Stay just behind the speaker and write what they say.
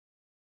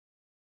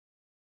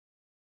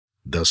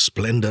The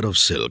splendor of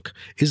silk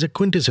is a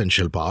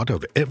quintessential part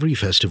of every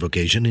festive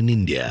occasion in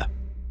India.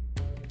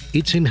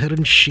 Its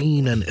inherent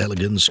sheen and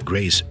elegance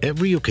grace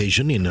every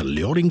occasion in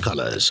alluring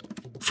colors.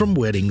 From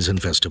weddings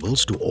and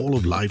festivals to all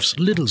of life's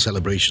little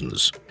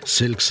celebrations,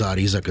 silk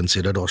saris are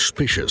considered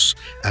auspicious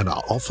and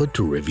are offered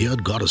to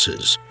revered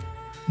goddesses.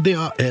 They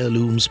are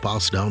heirlooms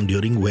passed down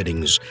during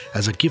weddings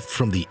as a gift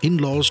from the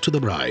in-laws to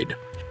the bride.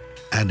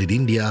 And in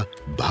India,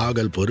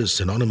 Bhagalpur is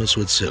synonymous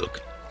with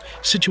silk.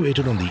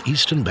 Situated on the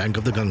eastern bank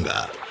of the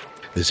Ganga,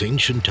 this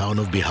ancient town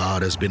of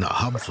Bihar has been a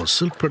hub for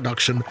silk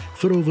production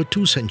for over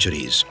 2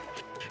 centuries.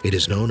 It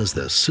is known as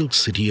the Silk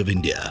City of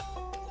India.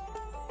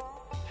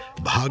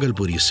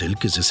 Bhagalpuri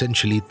silk is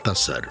essentially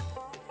Tussar,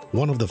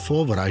 one of the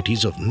 4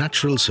 varieties of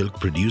natural silk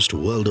produced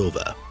world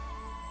over.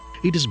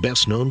 It is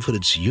best known for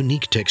its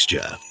unique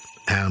texture,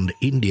 and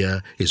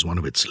India is one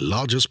of its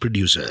largest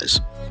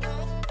producers.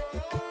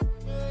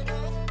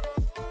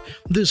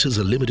 This is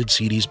a limited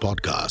series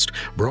podcast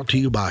brought to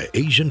you by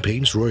Asian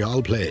Paints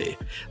Royale Play.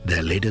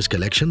 Their latest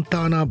collection,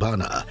 Tana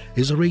Bana,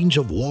 is a range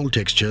of wall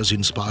textures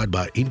inspired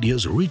by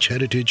India's rich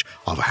heritage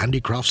of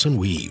handicrafts and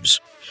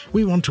weaves.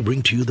 We want to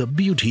bring to you the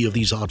beauty of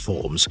these art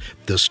forms,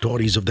 the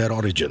stories of their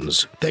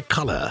origins, their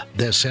color,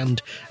 their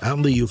scent,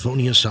 and the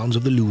euphonious sounds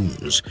of the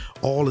looms,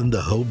 all in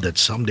the hope that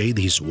someday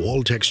these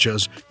wall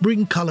textures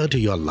bring color to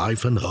your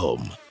life and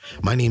home.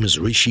 My name is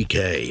Rishi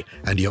K,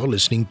 and you're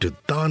listening to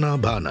Tana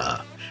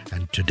Bana.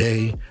 And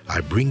today,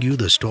 I bring you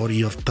the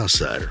story of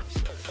Tussar.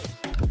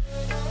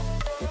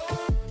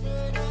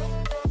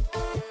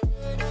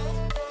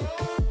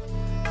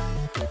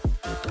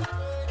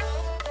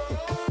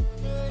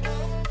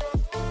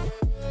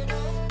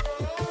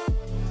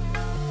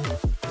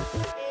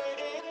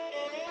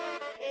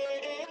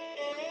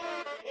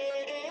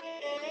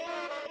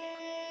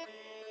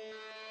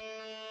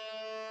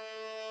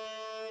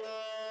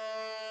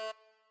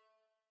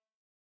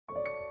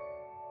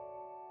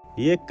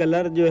 ये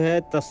colour जो है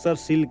तस्सर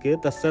silk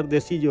तस्सर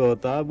देसी जो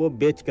होता है वो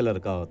beige colour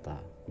का होता है,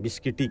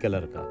 बिस्किटी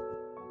कलर का,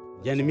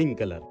 जेनमिंग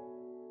कलर।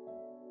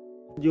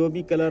 जो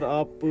भी कलर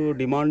आप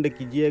डिमांड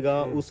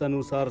कीजिएगा उस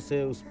अनुसार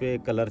से उस पे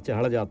कलर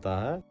चढ़ जाता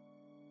है।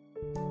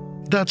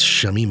 That's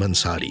Shamim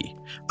Ansari,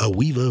 a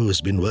weaver who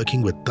has been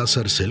working with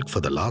Tussar silk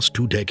for the last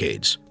 2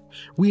 decades.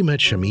 We met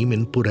Shamim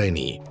in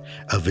Puraini,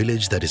 a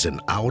village that is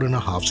an hour and a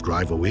half's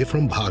drive away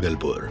from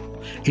Bhagalpur.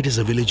 It is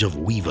a village of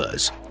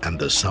weavers, and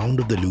the sound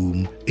of the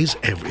loom is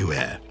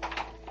everywhere.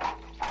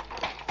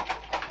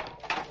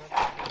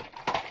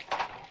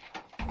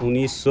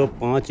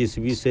 1905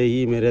 ईस्वी से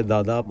ही मेरे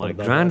दादा My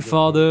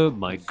grandfather,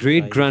 my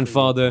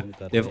great-grandfather,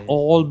 they've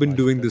all been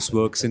doing this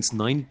work since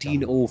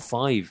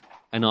 1905,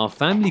 and our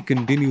family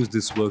continues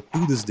this work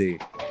to this day.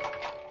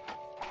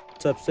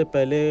 सबसे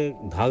पहले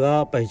धागा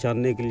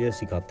पहचानने के लिए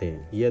सिखाते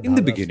हैं। In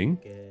the beginning,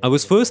 I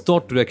was first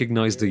taught to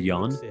recognize the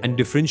yarn and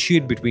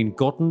differentiate between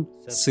cotton,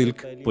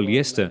 silk,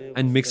 polyester,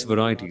 and mixed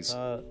varieties.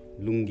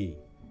 Lungi.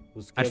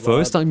 At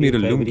first, I made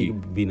a lungi.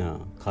 बिना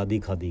खादी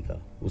का।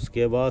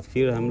 उसके बाद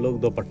फिर हम लोग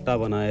दुपट्टा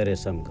बनाए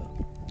रेशम का।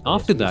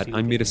 After that,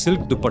 I made a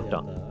silk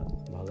dupatta.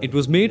 It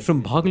was made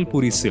from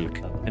Bhagalpuri silk,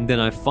 and then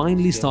I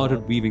finally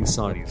started weaving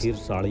saris. फिर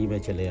साड़ी में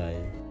चले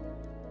आए।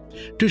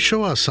 To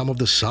show us some of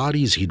the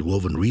saris he'd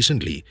woven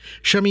recently,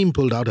 Shamim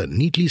pulled out a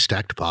neatly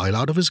stacked pile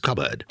out of his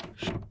cupboard.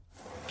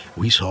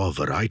 We saw a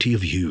variety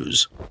of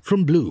hues,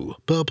 from blue,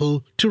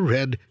 purple to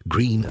red,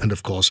 green, and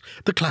of course,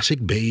 the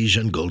classic beige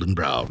and golden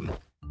brown.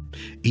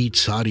 Each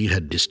sari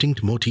had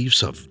distinct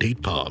motifs of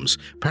date palms,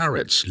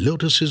 parrots,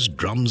 lotuses,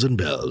 drums, and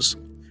bells.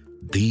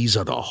 These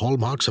are the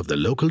hallmarks of the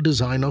local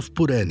design of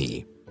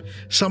Puraini.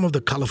 Some of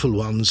the colorful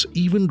ones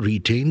even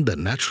retained the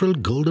natural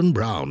golden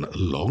brown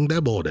along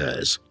their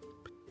borders.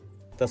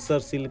 Tussar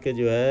silk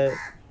जो है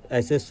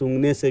ऐसे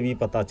सूंघने से भी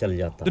पता चल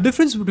जाता है। The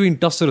difference between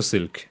Tussar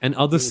silk and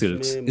other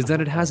silks is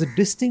that it has a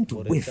distinct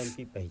whiff.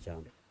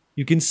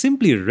 You can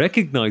simply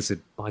recognize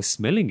it by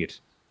smelling it.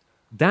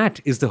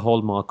 That is the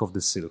hallmark of the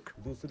silk.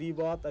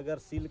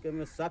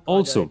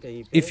 Also,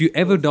 if you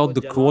ever doubt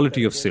the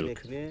quality of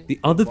silk, the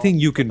other thing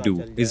you can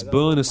do is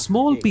burn a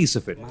small piece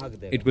of it.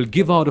 It will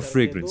give out a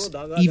fragrance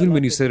even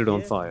when you set it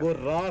on fire,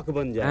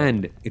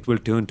 and it will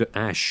turn to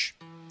ash.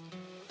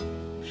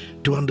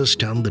 To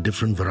understand the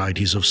different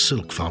varieties of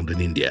silk found in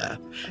India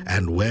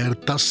and where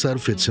Tussar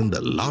fits in the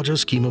larger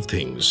scheme of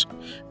things,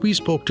 we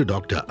spoke to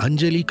Dr.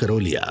 Anjali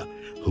Karolia,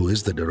 who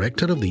is the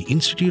director of the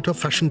Institute of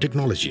Fashion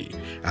Technology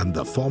and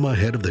the former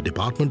head of the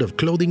Department of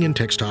Clothing and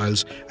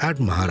Textiles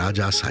at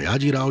Maharaja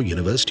Sayajirao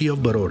University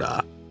of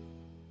Baroda.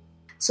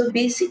 So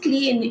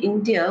basically in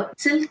India,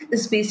 silk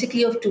is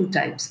basically of 2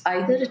 types.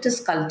 Either it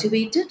is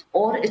cultivated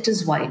or it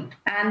is wild.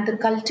 And the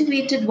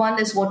cultivated one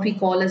is what we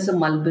call as the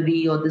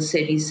mulberry or the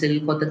seri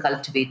silk or the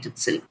cultivated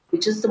silk,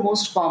 which is the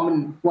most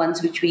common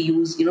ones which we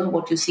use,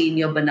 what you see in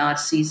your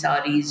Banarsi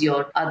saris,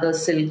 your other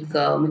silk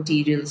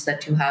materials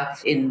that you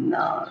have in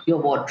your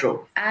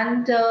wardrobe.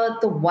 And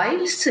the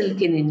wild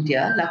silk in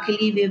India,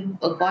 luckily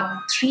we've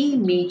got 3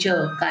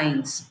 major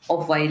kinds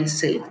of wild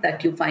silk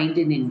that you find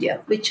in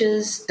India, which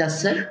is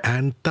Tussar.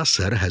 And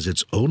Tussar has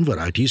its own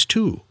varieties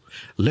too.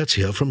 Let's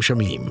hear from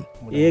Shamim.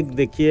 एक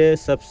देखिए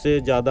सबसे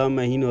ज्यादा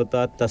महीन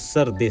होता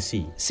तस्सर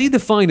देसी. See, the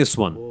finest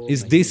one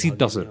is Desi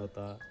Tussar,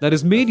 that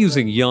is made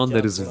using yarn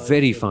that is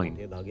very fine.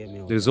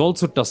 There is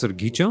also Tussar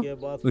Gicha,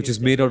 which is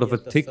made out of a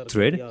thick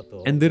thread,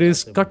 and there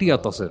is Katia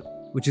Tussar,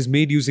 which is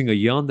made using a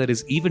yarn that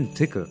is even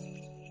thicker.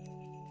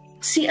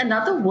 See,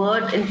 another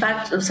word, in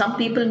fact, some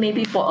people may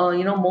be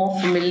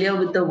more familiar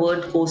with the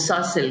word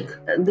kosa silk.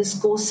 This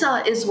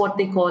kosa is what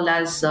they call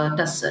as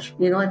tussar.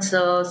 It's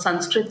a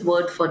Sanskrit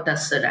word for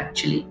tussar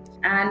actually.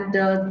 And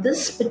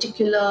this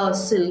particular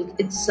silk,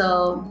 it's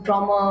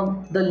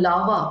from the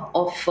larva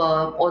of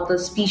or the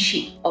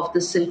species of the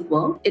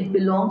silkworm. It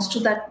belongs to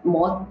that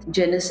moth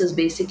genus, is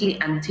basically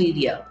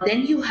Antheria.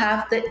 Then you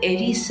have the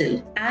eri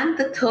silk, and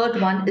the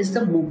third one is the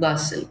muga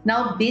silk.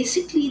 Now,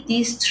 basically,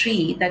 these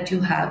three that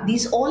you have,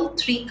 these all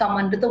three come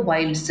under the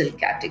wild silk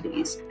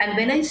categories. And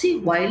when I say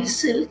wild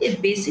silk,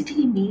 it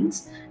basically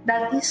means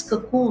that these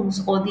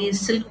cocoons or these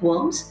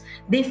silkworms,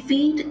 they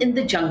feed in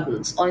the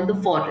jungles or in the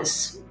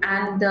forests,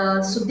 and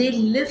so they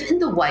live in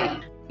the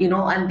wild,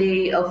 and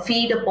they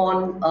feed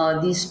upon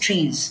these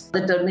trees.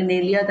 The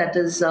Terminalia, that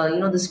is,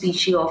 the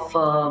species of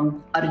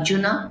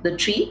Arjuna, the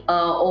tree,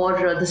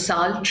 or the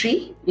sal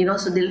tree,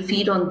 so they'll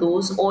feed on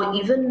those, or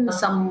even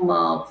some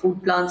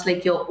food plants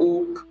like your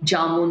oak,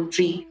 jamun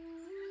tree.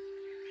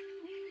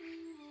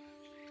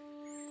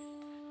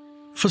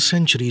 For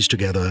centuries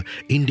together,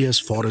 India's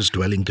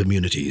forest-dwelling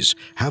communities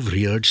have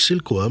reared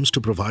silkworms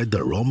to provide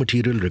the raw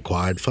material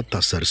required for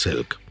Tussar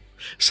silk.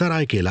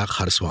 Saraikela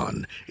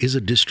Kharswan is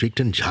a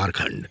district in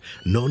Jharkhand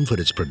known for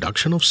its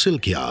production of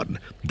silk yarn,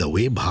 the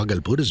way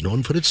Bhagalpur is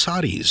known for its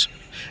saris.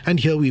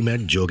 And here we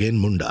met Jogen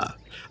Munda,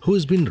 who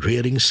has been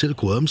rearing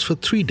silkworms for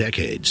 3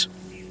 decades.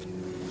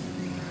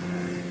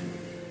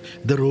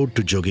 The road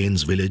to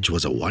Jogen's village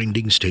was a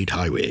winding state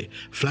highway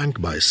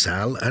flanked by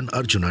sal and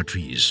Arjuna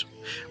trees.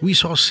 We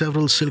saw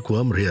several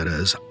silkworm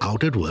rearers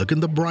out at work in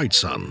the bright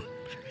sun.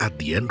 At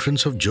the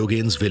entrance of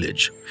Jogen's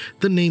village,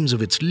 the names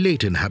of its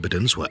late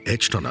inhabitants were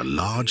etched on a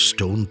large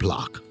stone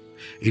plaque.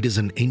 It is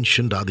an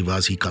ancient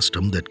Adivasi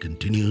custom that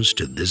continues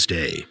to this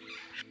day.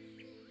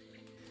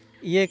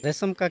 ये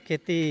रेशम का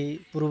खेती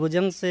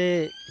पूर्वजों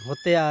से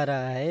होते आ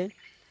रहा है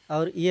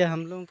और ये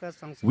हम लोगों का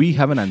संस्कृति We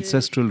have an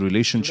ancestral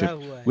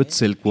relationship with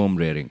silkworm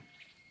rearing.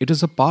 It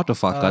is a part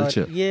of our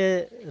culture.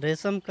 ये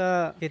रेशम का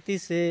खेती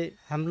से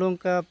हम लोगों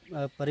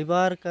का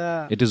परिवार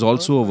का It is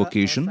also a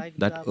vocation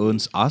that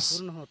earns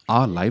us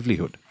our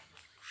livelihood.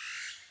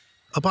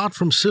 Apart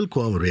from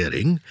silkworm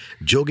rearing,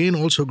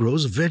 Jogen also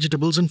grows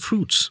vegetables and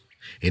fruits.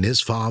 In his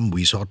farm,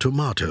 we saw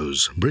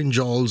tomatoes,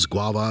 brinjals,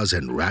 guavas,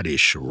 and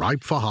radish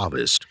ripe for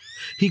harvest.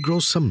 He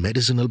grows some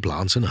medicinal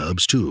plants and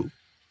herbs too.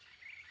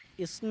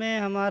 इसमें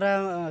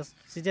हमारा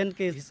season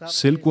के हिसाब से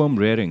Silkworm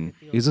rearing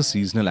is a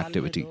seasonal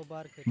activity.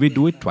 We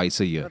do it twice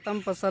a year. प्रथम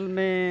फसल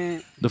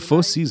में The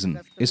first season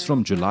is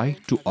from July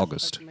to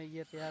August.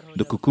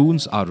 The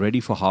cocoons are ready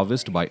for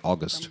harvest by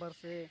August.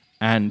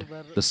 And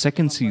the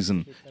second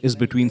season is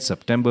between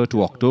September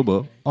to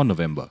October or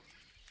November.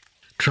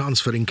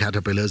 Transferring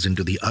caterpillars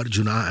into the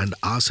Arjuna and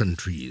Asan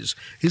trees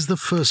is the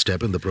first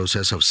step in the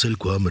process of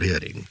silkworm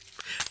rearing.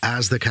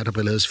 As the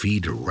caterpillars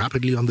feed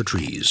rapidly on the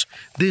trees,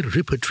 they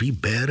rip a tree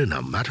bare in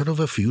a matter of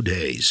a few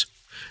days.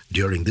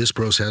 During this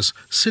process,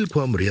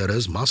 silkworm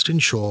rearers must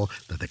ensure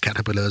that the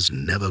caterpillars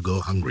never go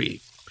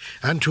hungry.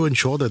 And to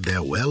ensure that they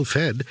are well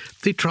fed,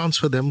 they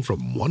transfer them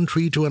from one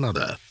tree to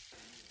another.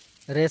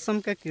 रेशम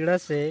का कीड़ा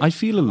से I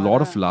feel a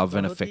lot of love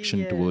and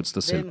affection towards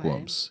the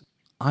silkworms.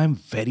 I am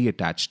very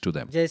attached to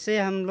them. जैसे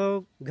हम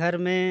लोग घर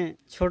में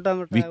छोटा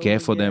मोटा We care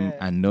for them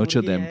and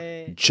nurture them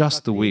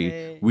just the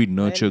way we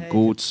nurture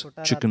goats,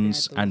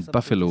 chickens, and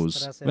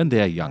buffaloes when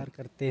they are young.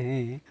 करते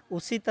हैं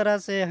उसी तरह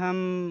से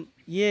हम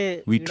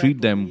ये We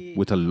treat them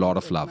with a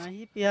lot of love.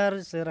 ही प्यार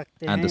से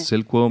रखते हैं And the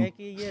silkworm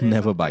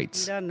never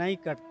bites. कीड़ा नहीं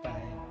काटता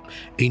है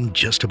In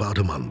just about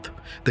a month,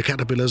 the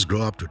caterpillars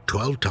grow up to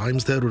 12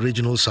 times their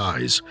original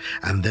size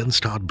and then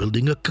start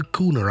building a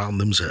cocoon around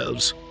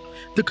themselves.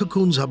 The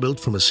cocoons are built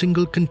from a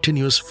single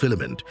continuous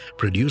filament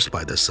produced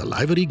by the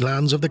salivary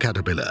glands of the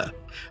caterpillar.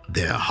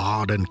 They are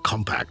hard and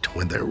compact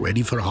when they're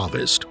ready for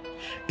harvest.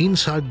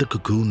 Inside the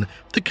cocoon,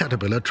 the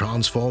caterpillar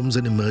transforms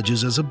and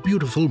emerges as a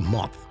beautiful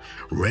moth,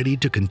 ready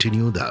to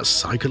continue their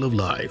cycle of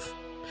life.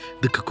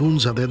 The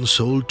cocoons are then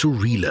sold to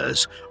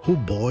reelers who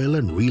boil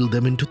and reel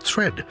them into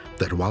thread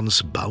that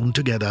once bound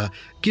together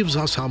gives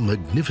us our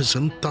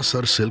magnificent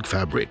Tussar silk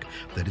fabric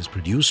that is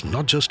produced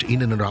not just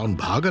in and around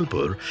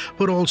Bhagalpur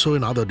but also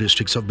in other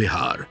districts of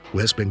Bihar,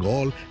 West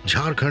Bengal,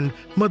 Jharkhand,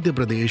 Madhya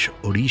Pradesh,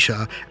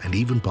 Odisha and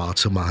even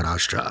parts of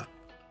Maharashtra.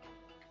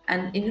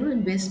 And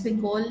in West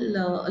Bengal,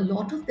 a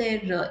lot of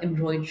their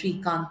embroidery,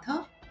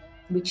 kantha,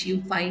 which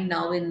you find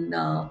now in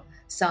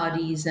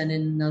saris and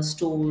in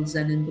stoles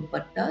and in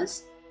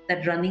dupattas,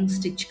 that running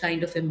stitch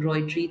kind of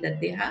embroidery that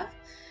they have,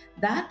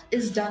 that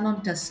is done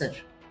on tussar.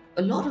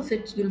 A lot of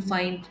it you'll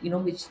find,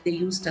 which they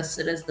use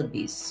tussar as the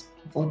base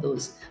for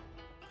those.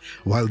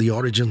 While the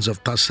origins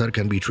of Tussar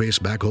can be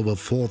traced back over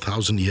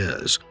 4,000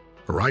 years,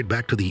 right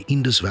back to the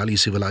Indus Valley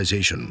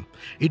civilization.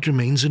 It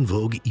remains in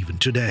vogue even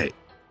today.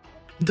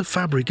 The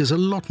fabric is a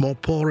lot more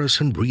porous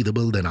and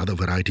breathable than other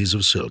varieties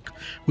of silk,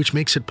 which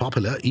makes it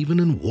popular even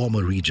in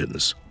warmer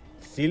regions.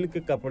 The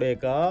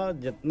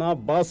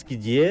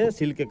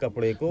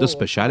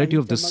speciality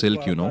of this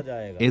silk,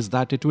 is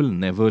that it will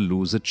never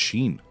lose its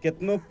sheen.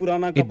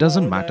 It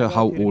doesn't matter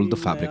how old the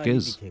fabric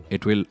is,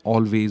 it will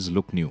always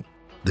look new.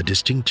 The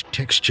distinct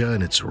texture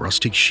and its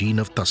rustic sheen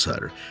of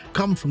Tussar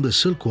come from the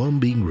silkworm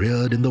being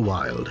reared in the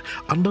wild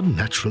under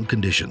natural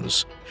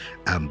conditions.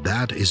 And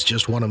that is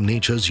just one of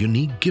nature's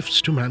unique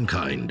gifts to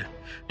mankind,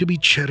 to be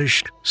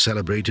cherished,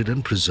 celebrated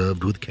and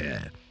preserved with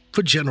care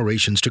for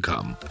generations to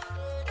come.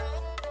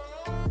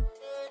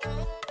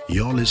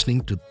 You're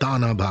listening to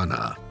Tana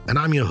Bana, and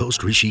I'm your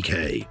host Rishi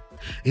K.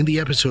 In the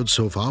episode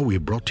so far,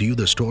 we've brought to you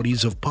the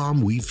stories of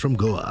palm weave from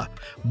Goa,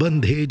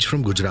 bandhej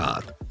from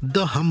Gujarat,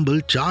 the humble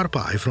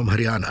charpai from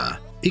Haryana,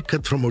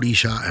 ikat from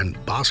Odisha,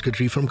 and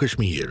basketry from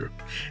Kashmir.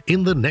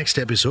 In the next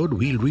episode,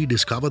 we'll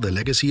rediscover the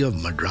legacy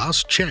of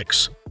Madras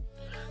checks.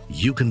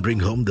 You can bring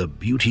home the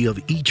beauty of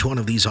each one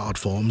of these art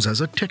forms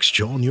as a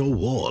texture on your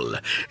wall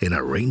in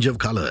a range of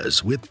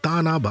colors with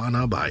Tana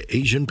Bana by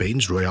Asian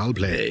Paints Royal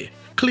Play.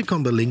 Click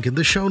on the link in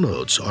the show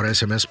notes or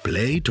SMS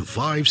play to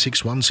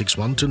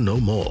 56161 to know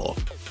more.